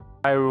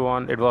Hi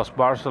everyone, it was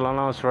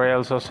Barcelona's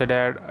Real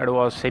Sociedad. It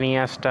was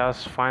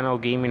Iniesta's final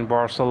game in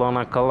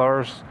Barcelona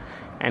colors,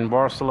 and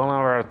Barcelona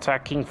were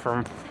attacking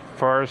from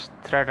first,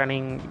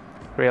 threatening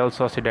Real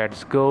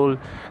Sociedad's goal.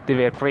 They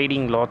were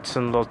creating lots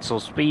and lots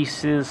of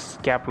spaces,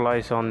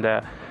 capitalize on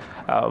the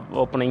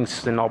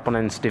openings in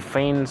opponents'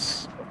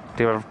 defense.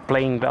 They were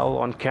playing well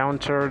on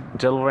counter,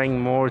 delivering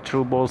more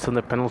through balls in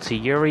the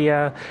penalty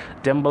area.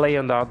 Dembele,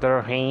 on the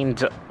other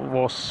hand,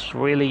 was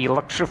really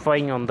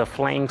electrifying on the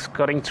flanks,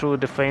 cutting through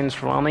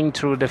defense, running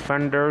through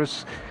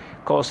defenders,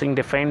 causing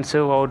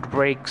defensive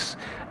outbreaks,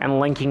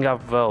 and linking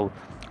up well.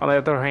 On the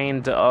other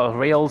hand,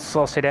 Real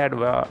Sociedad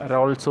were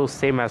also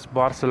same as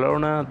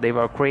Barcelona. They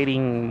were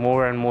creating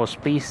more and more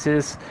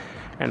spaces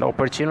and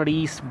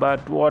opportunities,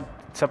 but what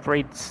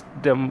separates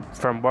them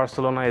from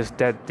Barcelona is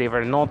that they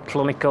were not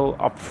clinical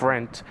up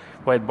front,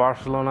 while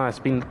Barcelona has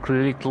been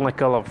really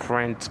clinical up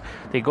front.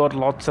 They got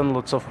lots and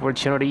lots of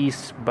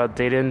opportunities, but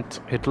they didn't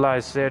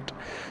utilize it.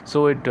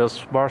 So it was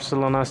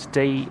Barcelona's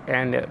day,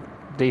 and it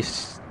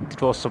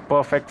was a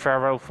perfect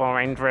farewell for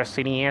Andres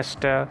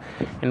Iniesta.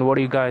 And what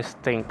do you guys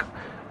think?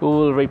 Who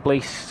will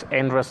replace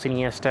Andres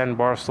Iniesta in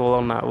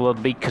Barcelona? Will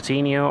it be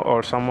Coutinho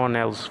or someone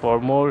else?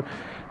 For more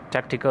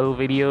tactical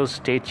videos,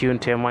 stay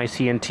tuned to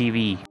MICN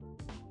TV.